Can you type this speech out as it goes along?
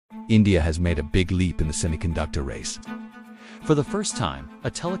India has made a big leap in the semiconductor race. For the first time,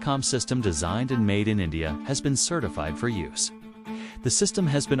 a telecom system designed and made in India has been certified for use. The system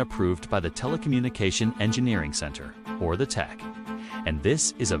has been approved by the Telecommunication Engineering Center, or the TEC, and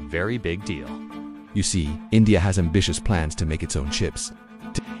this is a very big deal. You see, India has ambitious plans to make its own chips.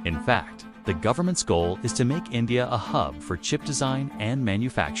 In fact, the government's goal is to make India a hub for chip design and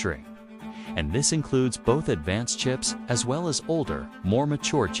manufacturing. And this includes both advanced chips as well as older, more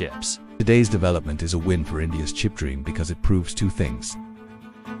mature chips. Today's development is a win for India's chip dream because it proves two things.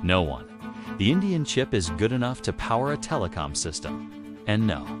 No one. The Indian chip is good enough to power a telecom system. And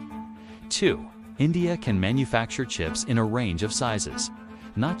no. 2. India can manufacture chips in a range of sizes,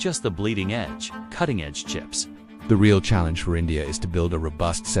 not just the bleeding edge, cutting edge chips. The real challenge for India is to build a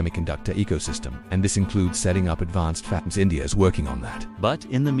robust semiconductor ecosystem, and this includes setting up advanced fabs. India is working on that. But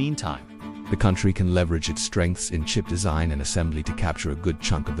in the meantime, the country can leverage its strengths in chip design and assembly to capture a good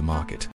chunk of the market.